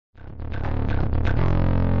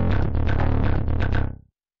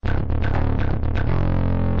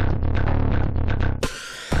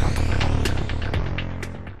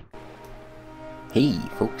Hey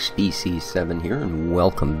folks, BC7 here, and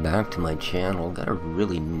welcome back to my channel. Got a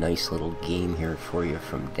really nice little game here for you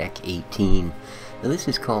from Deck 18. Now, this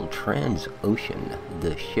is called Transocean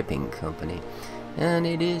The Shipping Company, and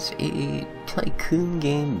it is a Tycoon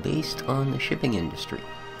game based on the shipping industry,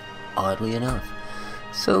 oddly enough.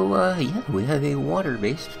 So, yeah, we have a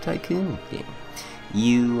water-based Tycoon game.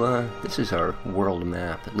 This is our world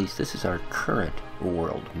map, at least this is our current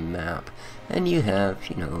world map, and you have,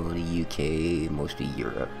 you know, the UK, most of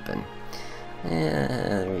Europe, and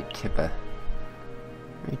right tip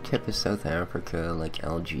of South Africa, like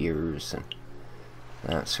Algiers, and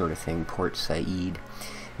that sort of thing, Port Said.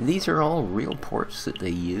 These are all real ports that they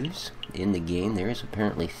use in the game. There is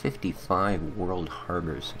apparently 55 world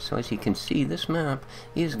harbors. So as you can see, this map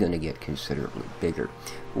is going to get considerably bigger.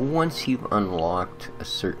 Once you've unlocked a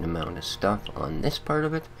certain amount of stuff on this part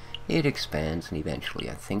of it, it expands, and eventually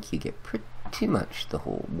I think you get pretty much the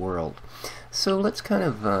whole world. So let's kind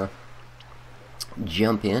of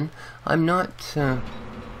jump in. There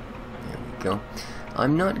we go.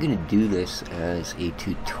 I'm not going to do this as a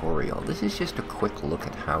tutorial. This is just a quick look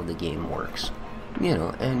at how the game works, you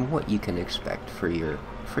know, and what you can expect for your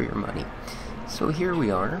money. So here we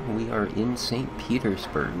are in St.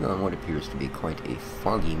 Petersburg on what appears to be quite a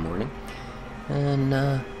foggy morning, and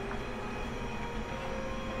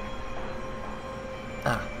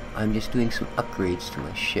I'm just doing some upgrades to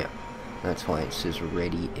my ship. That's why it says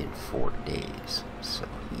ready in 4 days. So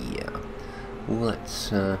yeah,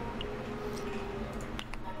 let's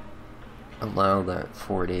allow that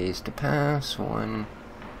 4 days to pass.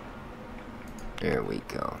 There we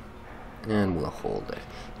go, and we'll hold it.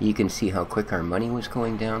 You can see how quick our money was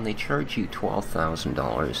going down. They charge you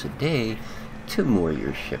 $12,000 a day to moor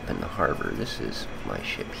your ship in the harbor. This is my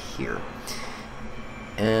ship here,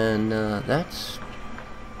 and that's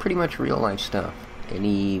pretty much real life stuff.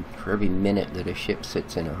 For every minute that a ship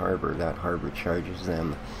sits in a harbor, that harbor charges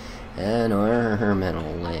them an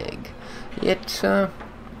ornamental leg. It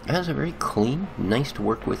has a very clean, nice to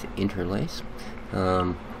work with interlace.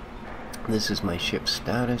 This is my ship's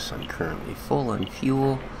status. I'm currently full on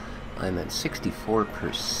fuel. I'm at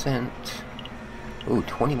 64%. Oh,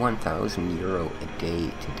 21,000 euro a day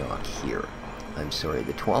to dock here. I'm sorry,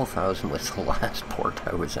 the 12,000 was the last port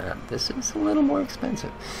I was at. This is a little more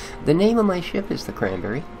expensive. The name of my ship is the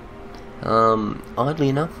Cranberry. Oddly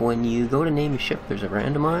enough, when you go to name a ship, there's a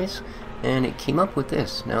randomize, and it came up with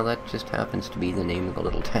this. Now that just happens to be the name of the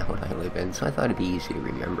little town I live in, so I thought it'd be easy to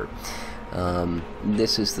remember.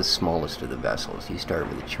 This is the smallest of the vessels. You start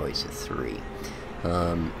with a choice of 3.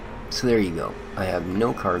 So there you go. I have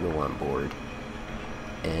no cargo on board,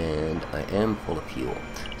 and I am full of fuel.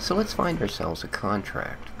 So let's find ourselves a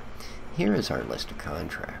contract. Here is our list of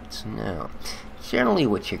contracts. Now, generally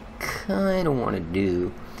what you kind of want to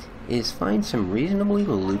do is find some reasonably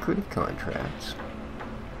lucrative contracts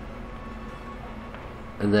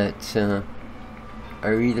that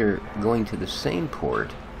are either going to the same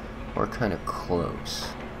port or kind of close.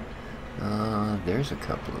 There's a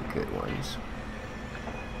couple of good ones.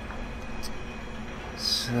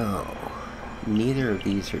 So, neither of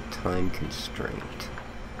these are time constrained.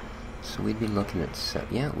 So we'd be looking at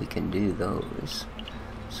yeah, we can do those.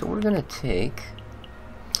 So we're going to take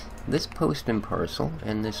this post and parcel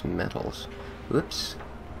and this metals. Whoops.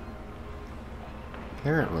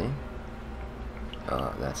 Apparently,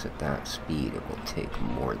 that's at that speed. It will take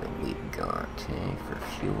more than we've got, eh, for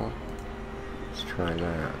fuel. Let's try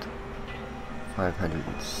that. 500.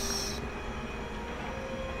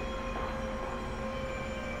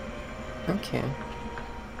 Okay.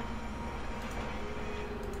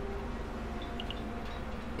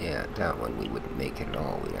 Yeah, that one we wouldn't make it at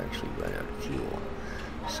all. We'd actually run out of fuel.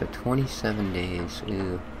 So 27 days.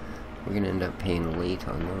 Ew. We're going to end up paying late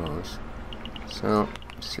on those. So,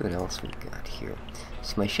 let's see what else we've got here.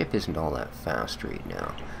 See, my ship isn't all that fast right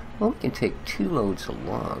now. Well, we can take 2 loads of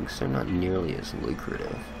logs. They're not nearly as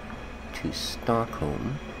lucrative. To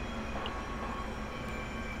Stockholm,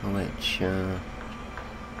 which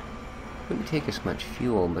wouldn't take us much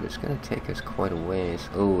fuel, but it's going to take us quite a ways.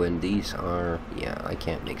 Oh, and these are, yeah, I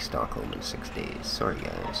can't make Stockholm in 6 days. Sorry,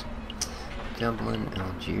 guys. Dublin,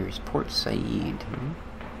 Algiers, Port Said.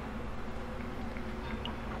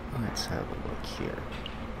 Let's have a look here.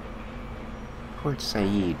 Port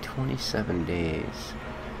Said, 27 days.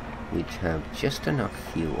 We'd have just enough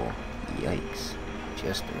fuel. Yikes.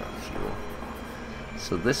 Just enough fuel.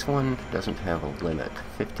 So this one doesn't have a limit.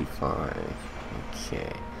 55.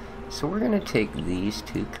 Okay. So we're going to take these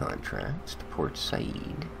 2 contracts to Port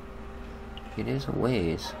Said. It is a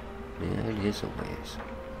ways. Yeah, it is a ways.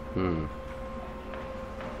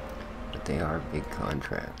 But they are big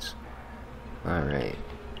contracts. Alright.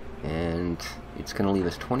 And it's going to leave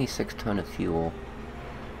us 26 ton of fuel.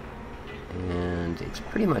 And it's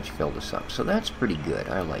pretty much filled us up. So that's pretty good.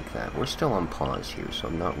 I like that. We're still on pause here, so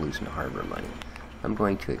I'm not losing harbor money. I'm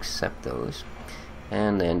going to accept those.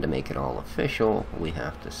 And then to make it all official, we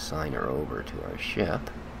have to sign her over to our ship.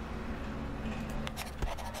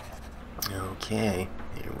 Okay,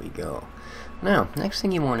 here we go. Now, next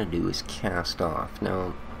thing you want to do is cast off.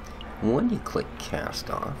 Now, when you click cast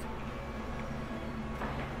off,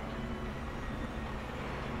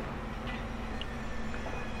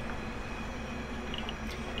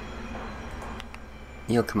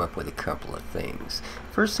 you'll come up with a couple of things.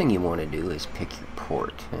 First thing you want to do is pick your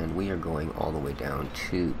port, and we are going all the way down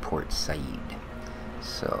to Port Said.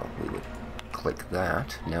 So we would click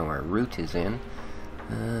that. Now our route is in,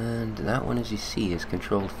 and that one, as you see, is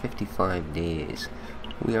controlled 55 days.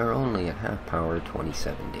 We are only at half power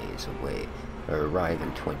 27 days away, or arrive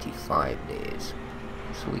in 25 days.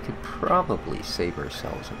 So we could probably save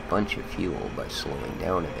ourselves a bunch of fuel by slowing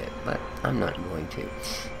down a bit, but I'm not going to.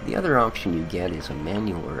 The other option you get is a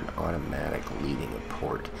manual or an automatic leaving a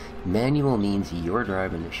port. Manual means you're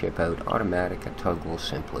driving the ship out. Automatic, a tug will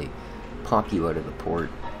simply pop you out of the port,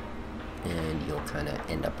 and you'll kind of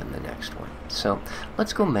end up in the next one. So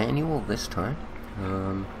let's go manual this time.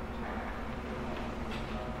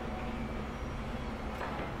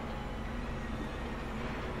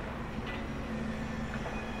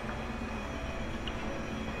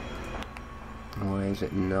 Why is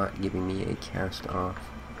it not giving me a cast off?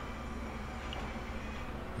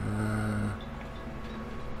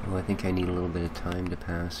 Oh, I think I need a little bit of time to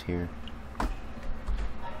pass here.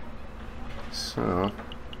 So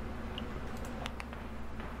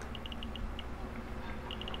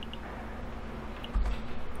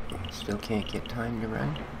still can't get time to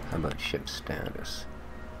run? How about ship status?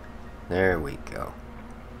 There we go.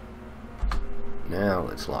 Now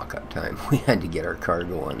let's lock up time. We had to get our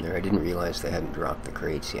cargo on there. I didn't realize they hadn't dropped the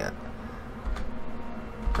crates yet.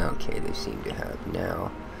 Okay, they seem to have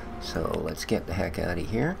now. So let's get the heck out of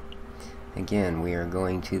here. Again, we are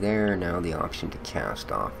going to there. Now the option to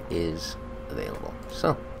cast off is available.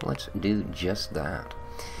 So let's do just that.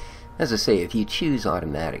 As I say, if you choose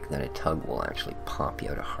automatic, then a tug will actually pop you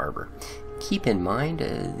out of harbor. Keep in mind,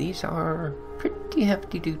 these are pretty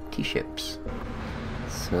hefty-duty ships.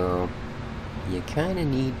 So you kind of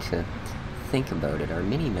need to think about it. Our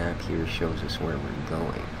mini-map here shows us where we're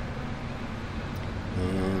going.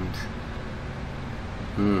 And,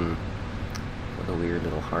 what a weird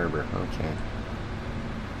little harbor. Okay.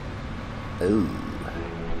 Ooh.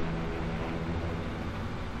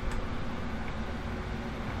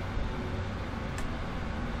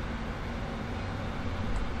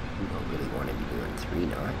 Don't really want to be doing 3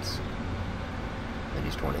 knots. I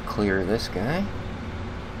just want to clear this guy.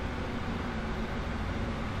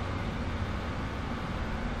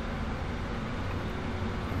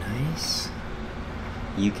 Nice.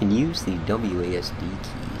 You can use the WASD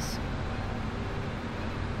keys.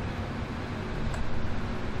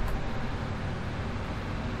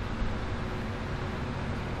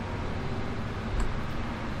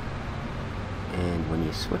 And when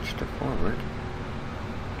you switch to forward...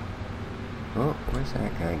 Oh, where's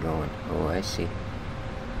that guy going? Oh, I see.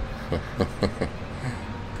 He's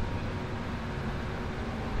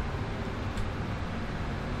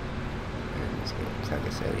going to tug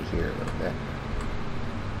us out of here a little bit.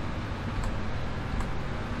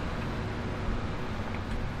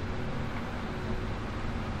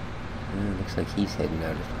 Looks like he's heading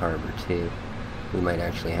out of harbor too. We might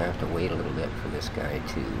actually have to wait a little bit for this guy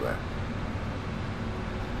to...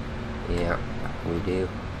 Yeah, we do.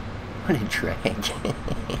 What a drag.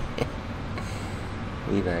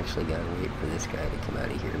 We've actually got to wait for this guy to come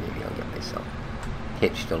out of here. Maybe I'll get myself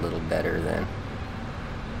pitched a little better then.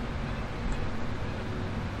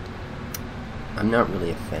 I'm not really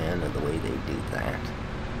a fan of the way they do that.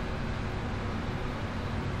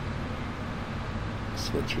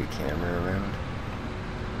 Switch your camera around.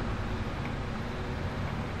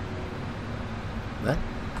 But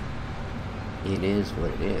it is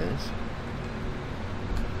what it is.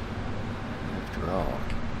 After all.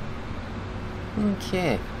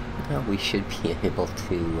 Okay. Now we should be able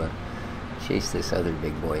to chase this other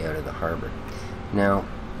big boy out of the harbor. Now,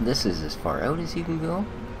 this is as far out as you can go.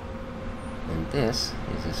 And this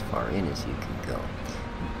is as far in as you can go.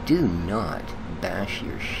 Do not bash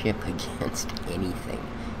your ship against anything.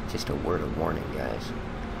 Just a word of warning, guys.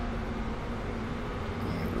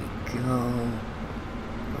 There we go.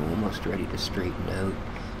 We're almost ready to straighten out.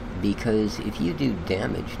 Because if you do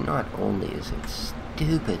damage, not only is it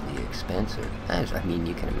stupidly expensive, as I mean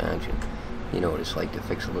you can imagine, You know what it's like to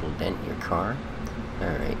fix a little dent in your car?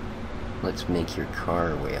 Alright, let's make your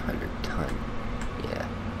car weigh 100 ton. Yeah.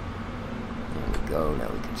 There we go.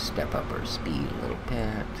 Now we can step up our speed a little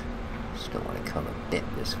bit. Still want to come a bit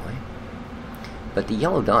this way. But the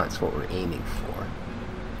yellow dot's what we're aiming for.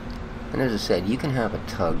 And as I said, you can have a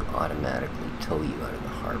tug automatically tow you out of the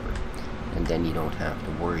harbor. And then you don't have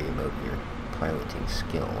to worry about your piloting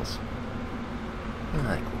skills.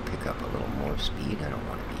 I think we'll pick up a little more speed. I don't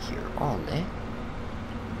want to be here all day.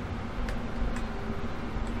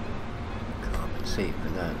 Compensate for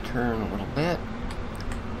that turn a little bit.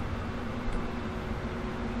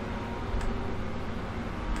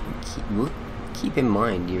 Keep in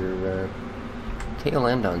mind your tail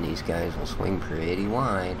end on these guys will swing pretty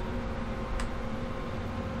wide.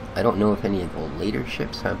 I don't know if any of the later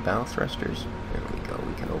ships have bow thrusters. There we go,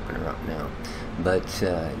 we can open her up now. But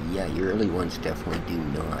yeah, your early ones definitely do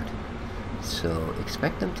not. So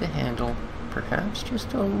expect them to handle perhaps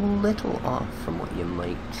just a little off from what you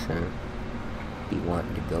might be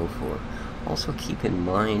wanting to go for. Also keep in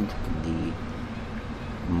mind the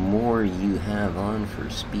more you have on for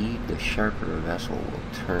speed, the sharper a vessel will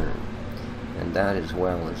turn. And that as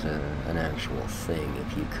well is an actual thing.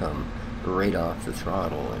 If you come right off the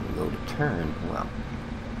throttle and go to turn, well,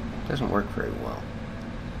 it doesn't work very well.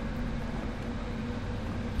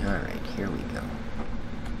 Alright, here we go.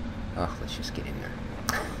 Oh, let's just get in there.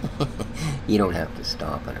 You don't have to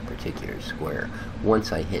stop on a particular square.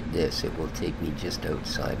 Once I hit this, it will take me just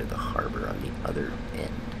outside of the harbor on the other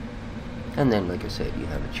end. And then, like I said, you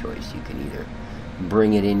have a choice. You can either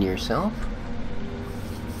bring it in yourself,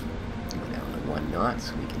 go down to 1 knot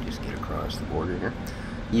so we can just get across the border here.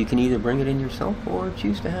 You can either bring it in yourself or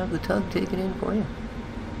choose to have the tug take it in for you.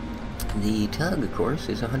 The tug, of course,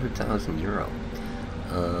 is 100,000 euro.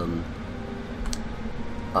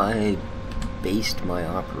 I based my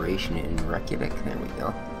operation in Reykjavik. There we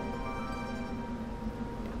go.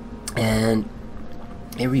 And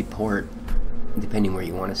every port, depending where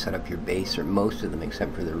you want to set up your base, or most of them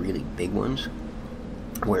except for the really big ones,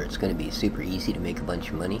 where it's going to be super easy to make a bunch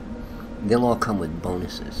of money, they'll all come with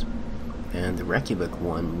bonuses. And the Reykjavik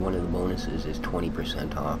one of the bonuses is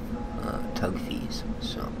 20% off tug fees.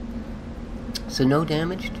 So no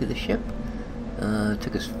damage to the ship.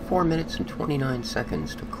 Took us 4 minutes and 29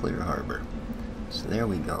 seconds to clear harbor. So there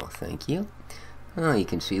we go, thank you. You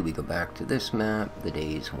can see we go back to this map, the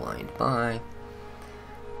days wind by.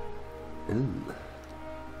 Ooh.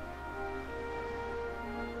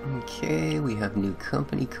 Okay, we have new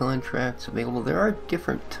company contracts available. There are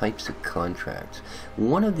different types of contracts.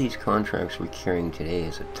 One of these contracts we're carrying today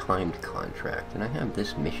is a timed contract, and I have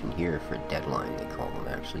this mission here for deadline. They call them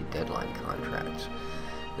actually deadline contracts.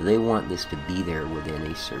 They want this to be there within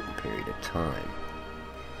a certain period of time.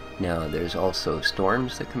 Now, there's also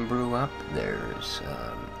storms that can brew up. There's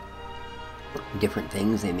different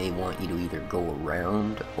things they may want you to either go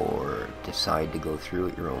around or decide to go through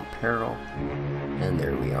at your own peril. And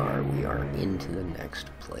there we are into the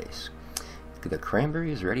next place. The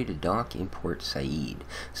Cranberry is ready to dock in Port Said.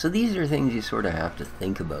 So these are things you sort of have to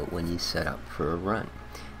think about when you set up for a run.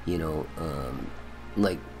 You know,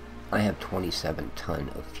 like I have 27 ton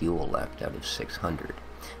of fuel left out of 600.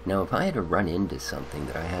 Now if I had to run into something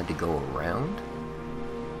that I had to go around,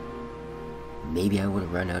 maybe I would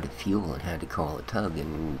have run out of fuel and had to call a tug,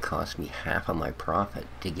 and it would cost me half of my profit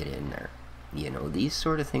to get in there. You know, these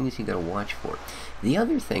sort of things you got to watch for. The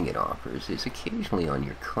other thing it offers is occasionally on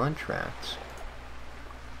your contracts.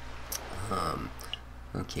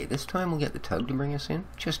 Okay, this time we'll get the tug to bring us in,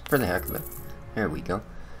 just for the heck of it. There we go.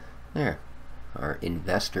 There. Our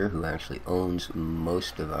investor, who actually owns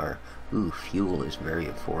most of our fuel, is very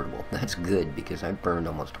affordable. That's good, because I burned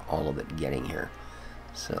almost all of it getting here.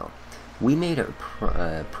 So we made a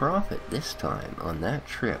profit this time on that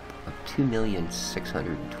trip of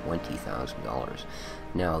 $2,620,000.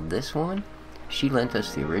 Now this one, she lent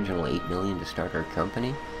us the original $8 million to start our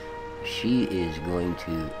company. She is going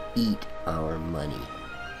to eat our money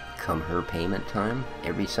come her payment time.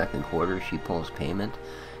 Every second quarter she pulls payment,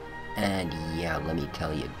 and yeah, let me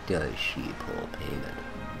tell you, does she pull payment.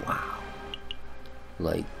 Wow.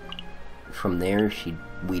 Like, from there,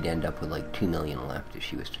 we'd end up with like $2 million left if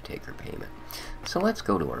she was to take her payment. So let's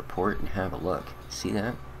go to our port and have a look. See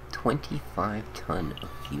that? 25 ton of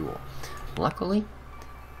fuel. Luckily,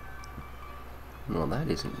 well, that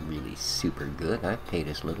isn't really super good. I've paid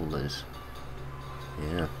as little as,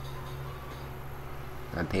 yeah,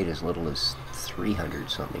 I paid as little as 300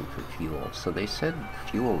 something for fuel. So they said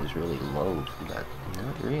fuel was really low, but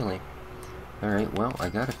not really. Alright, well, I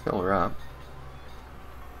gotta fill her up.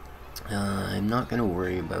 I'm not gonna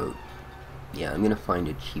worry about yeah, I'm gonna find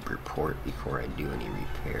a cheaper port before I do any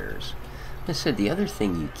repairs. I said the other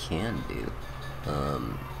thing you can do,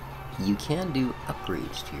 you can do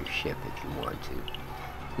upgrades to your ship if you want to.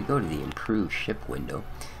 If we go to the improved ship window,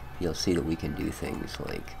 you'll see that we can do things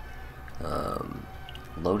like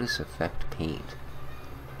Lotus Effect Paint.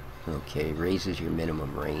 Okay, raises your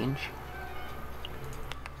minimum range.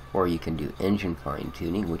 Or you can do engine fine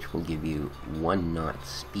tuning, which will give you 1 knot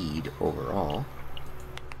speed overall.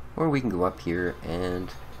 Or we can go up here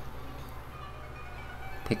and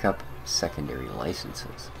pick up secondary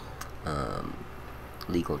licenses.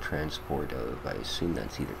 Legal transport of, I assume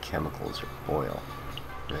that's either chemicals or oil.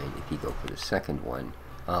 Right? If you go for the second one,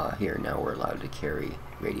 here now we're allowed to carry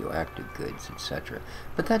radioactive goods, etc.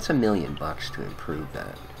 But that's $1 million to improve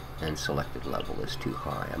that. And selected level is too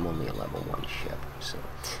high. I'm only a level 1 ship, so.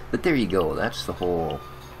 But there you go. That's the whole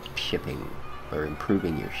shipping or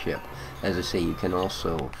improving your ship. As I say, you can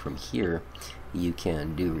also from here you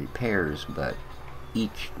can do repairs, but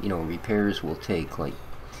each repairs will take, like,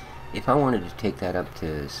 if I wanted to take that up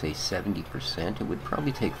to say 70%, it would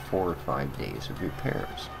probably take 4 or 5 days of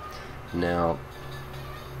repairs. Now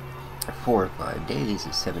 4 or 5 days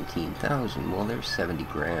is 17,000. Well, there's 70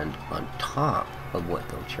 grand on top of what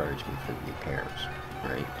they'll charge me for the repairs,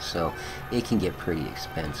 right? So it can get pretty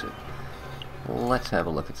expensive. Well, let's have a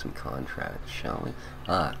look at some contracts, shall we?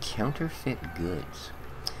 Counterfeit goods.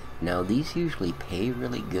 Now these usually pay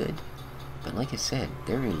really good, but like I said,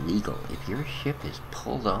 they're illegal. If your ship is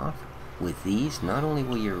pulled off with these, not only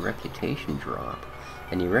will your reputation drop,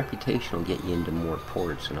 and your reputation will get you into more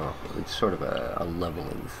ports and all. It's sort of a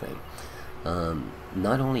leveling thing.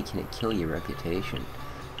 Not only can it kill your reputation,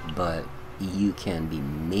 but you can be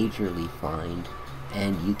majorly fined,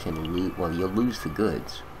 and you can lose, well, you'll lose the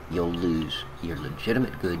goods. You'll lose your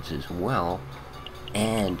legitimate goods as well,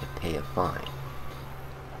 and pay a fine.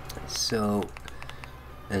 So,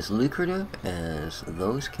 as lucrative as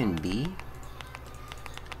those can be,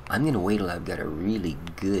 I'm going to wait till I've got a really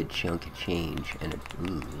good chunk of change, and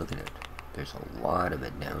ooh, look at it. There's a lot of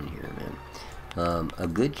it down here, man. A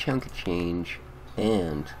good chunk of change,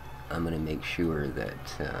 and I'm going to make sure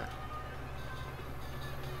that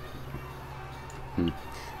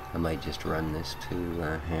I might just run this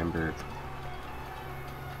to Hamburg.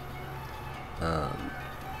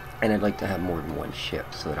 And I'd like to have more than 1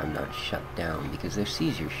 ship so that I'm not shut down, because they'll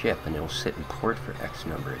seize your ship and it'll sit in port for X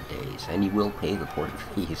number of days, and you will pay the port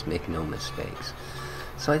fees, make no mistakes.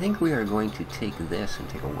 So I think we are going to take this and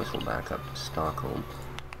take a whistle back up to Stockholm.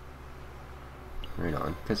 Right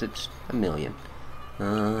on, because it's $1 million.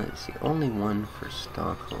 It's the only one for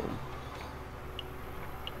Stockholm.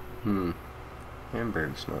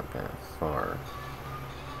 Hamburg's not that far.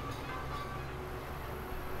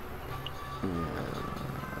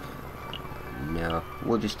 No,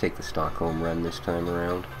 we'll just take the Stockholm run this time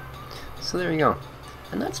around. So there you go.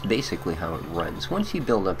 And that's basically how it runs. Once you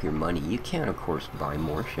build up your money, you can, of course, buy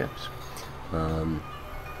more ships.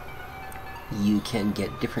 You can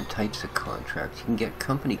get different types of contracts. You can get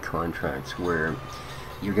company contracts where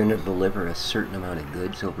you're going to deliver a certain amount of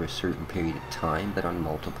goods over a certain period of time, but on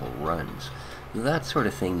multiple runs. That sort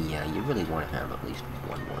of thing, yeah, you really want to have at least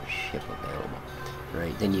 1 more ship available.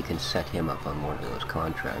 Right, then you can set him up on one of those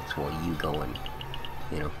contracts while you go and,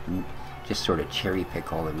 just sort of cherry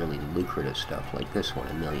pick all the really lucrative stuff, like this one,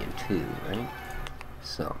 $1 million too, right?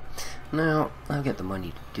 So, now, I've got the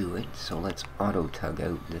money to do it, so let's auto tug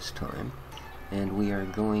out this time. And we are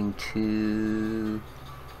going to...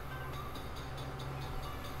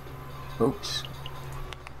 Oops.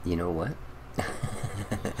 You know what?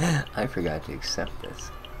 I forgot to accept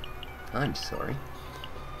this. I'm sorry.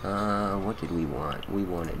 What did we want? We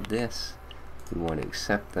wanted this. We want to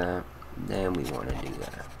accept that. Then we want to do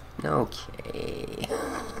that. Okay.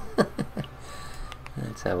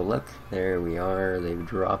 Let's have a look. There we are. They've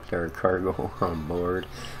dropped our cargo on board.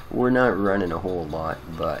 We're not running a whole lot,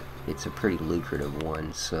 but it's a pretty lucrative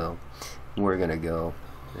one, so we're going to go.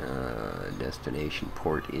 Destination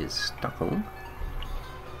port is Stockholm.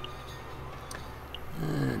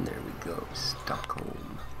 And there we go.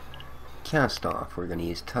 Stockholm. Cast off, we're going to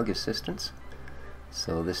use tug assistance.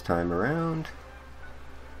 So this time around,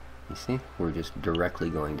 you see, we're just directly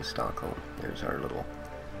going to Stockholm. There's our little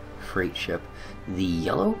freight ship. The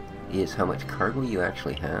yellow is how much cargo you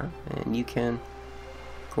actually have, and you can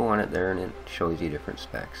go on it there and it shows you different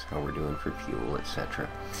specs, how we're doing for fuel, etc.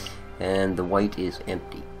 And the white is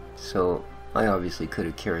empty. So I obviously could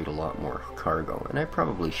have carried a lot more cargo, and I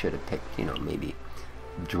probably should have picked, maybe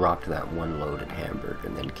dropped that 1 load at Hamburg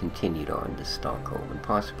and then continued on to Stockholm and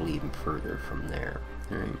possibly even further from there.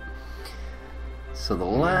 Alright. So the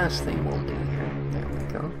last thing we'll do here, there we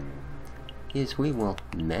go, is we will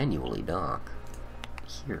manually dock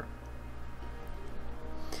here.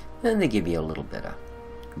 And they give you a little bit of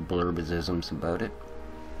blurbisms about it.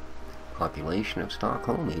 Population of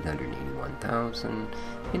Stockholm, 881,000.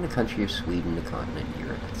 In the country of Sweden, the continent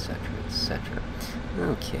Europe, etc., etc.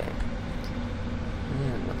 Okay.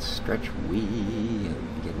 And let's stretch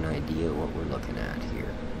and get an idea of what we're looking at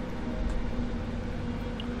here.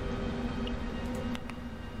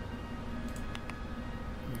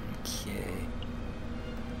 Okay.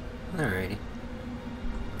 Alrighty.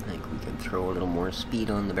 I think we can throw a little more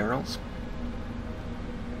speed on the barrels.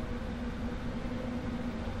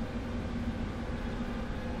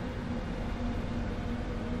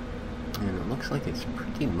 And it looks like it's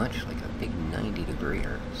pretty much like a big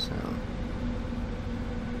 90-degreer, so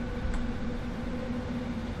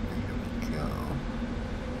there we go.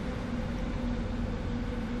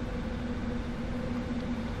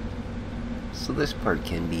 So this part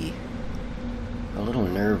can be a little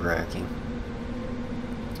nerve-wracking.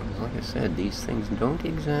 Like I said, these things don't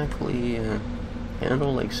exactly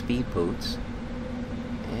handle like speedboats.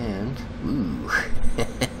 And, ooh,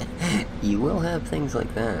 you will have things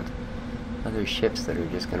like that. Other ships that are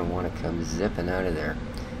just going to want to come zipping out of there.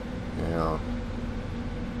 Now,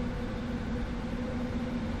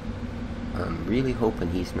 I'm really hoping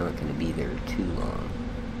he's not going to be there too long.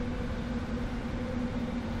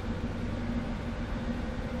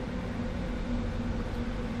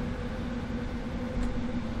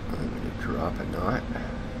 I'm going to drop a knot.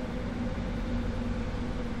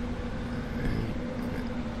 Alright, I'm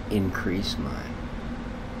going to increase my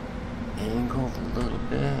angle a little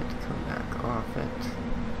bit, come back off it.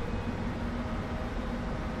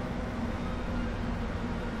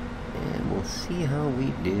 And we'll see how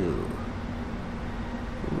we do.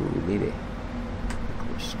 Ooh, baby. I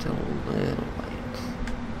think we're still a little light.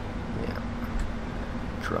 Yeah.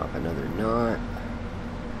 Drop another knot.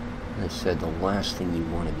 As I said, the last thing you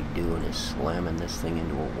want to be doing is slamming this thing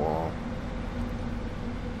into a wall.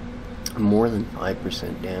 More than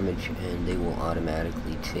 5% damage and they will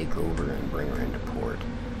automatically take over and bring her into port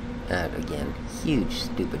at, again, huge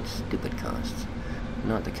stupid costs.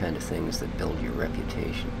 Not the kind of things that build your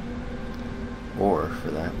reputation, or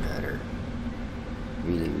for that matter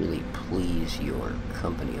really please your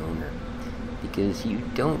company owner, because you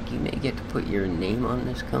may get to put your name on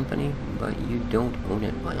this company, but you don't own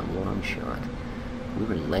it by a long shot. We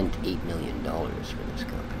were lent $8 million for this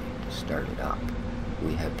company to start it up.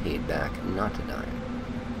 We have paid back not to dime.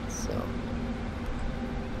 So,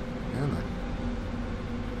 come on.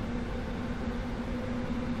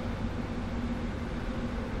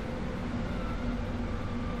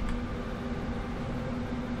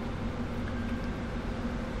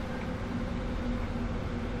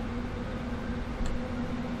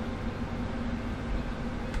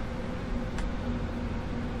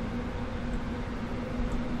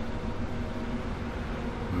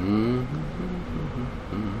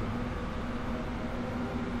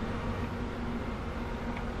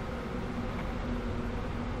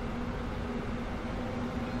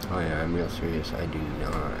 Oh yeah, I'm real serious. I do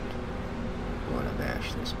not want to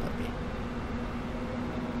bash this puppy.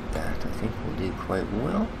 That, I think, will do quite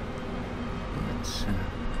well. Let's,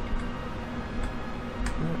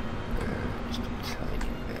 just a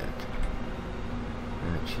tiny bit.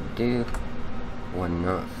 That should do. One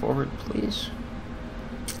knot forward, please.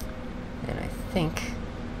 And I think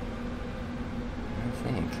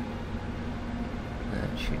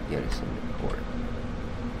that should get us into port.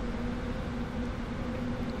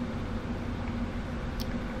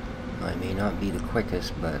 I may not be the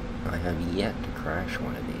quickest, but I have yet to crash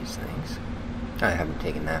one of these things. I haven't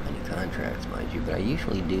taken that many contracts, mind you, but I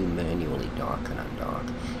usually do manually dock and undock.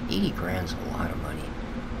 80 grand's a lot of money,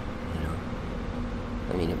 you know.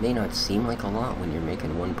 I mean, it may not seem like a lot when you're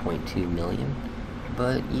making 1.2 million,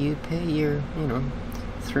 but you pay your,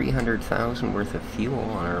 300,000 worth of fuel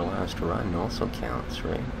on our last run also counts,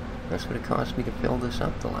 right? That's what it cost me to fill this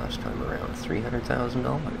up the last time around,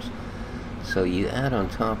 $300,000. So you add on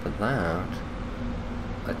top of that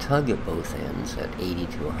a tug at both ends at 80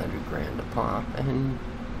 to 100 grand a pop, and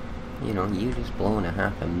you just blowing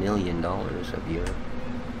 $500,000 of your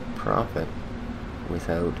profit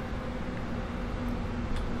without,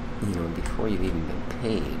 before you've even been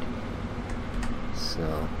paid.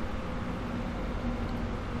 So,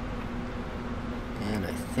 and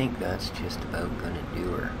I think that's just about gonna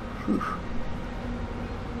do her. Whew.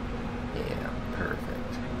 Yeah,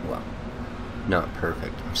 perfect. Well, not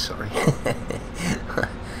perfect, I'm sorry.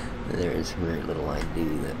 There's very little I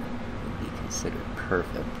do that would be considered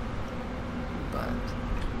perfect. But,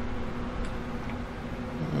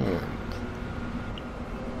 and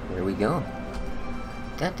there we go.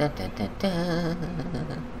 Da, da, da, da, da.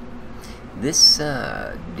 This,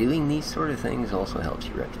 doing these sort of things also helps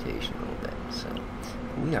your reputation a little bit. So,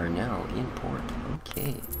 we are now in port.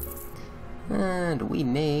 Okay. And we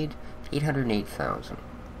made 808,000.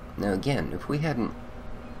 Now again, if we hadn't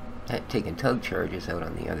taken tug charges out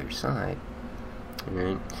on the other side,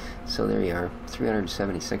 alright, so there you are,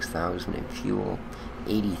 376,000 in fuel,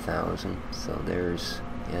 80,000, so there's,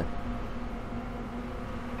 yeah,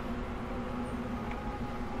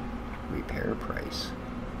 repair price.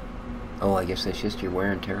 Oh, I guess that's just your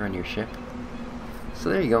wear and tear on your ship. So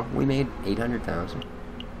there you go, we made 800,000.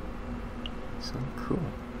 So cool.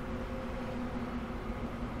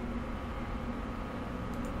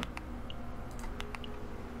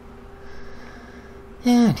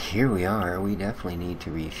 And here we are, we definitely need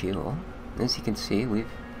to refuel. As you can see,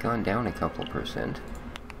 we've gone down a couple %.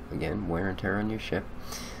 Again, wear and tear on your ship.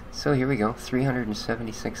 So here we go,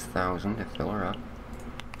 376,000 to fill her up.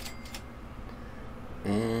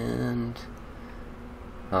 And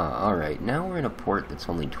alright, now we're in a port that's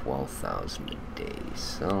only 12,000 a day,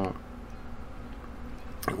 so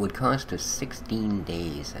it would cost us 16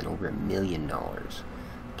 days and over $1 million,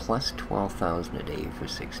 plus 12,000 a day for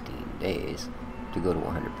 16 days to go to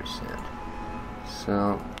 100%.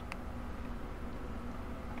 So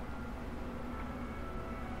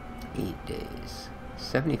 8 days,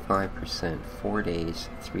 75%, 4 days,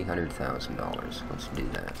 $300,000. Let's do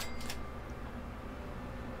that.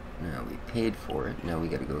 Now we paid for it. Now we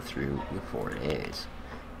got to go through the 4 days.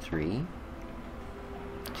 3,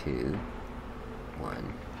 2,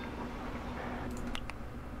 1.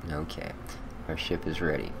 Okay, our ship is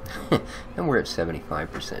ready. And we're at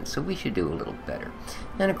 75%, so we should do a little better.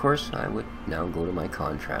 And of course, I would now go to my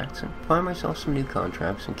contracts and find myself some new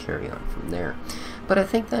contracts and carry on from there. But I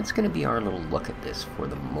think that's going to be our little look at this for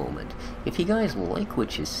the moment. If you guys like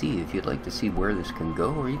what you see, if you'd like to see where this can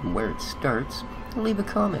go, or even where it starts, leave a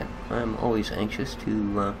comment. I'm always anxious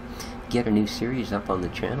to get a new series up on the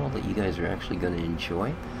channel that you guys are actually going to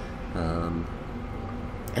enjoy.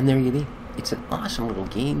 And there you be. It's an awesome little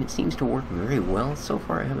game. It seems to work very well. So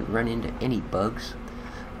far I haven't run into any bugs.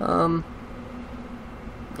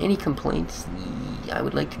 Any complaints? I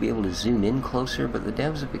would like to be able to zoom in closer, but the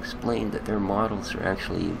devs have explained that their models are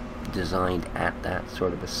actually designed at that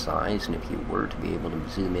sort of a size, and if you were to be able to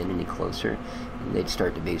zoom in any closer, they'd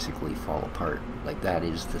start to basically fall apart. Like, that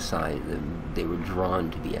is the size, they were drawn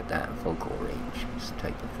to be at that focal range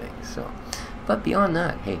type of thing. So, but beyond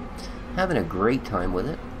that, hey, having a great time with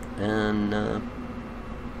it, and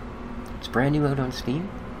it's brand new out on Steam.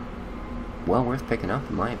 Well worth picking up,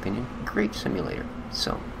 in my opinion. Great simulator.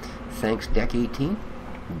 So, thanks Deck 18.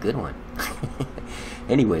 Good one.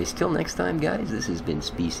 Anyways, till next time, guys, this has been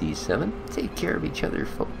Species 7. Take care of each other,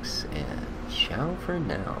 folks, and ciao for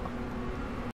now.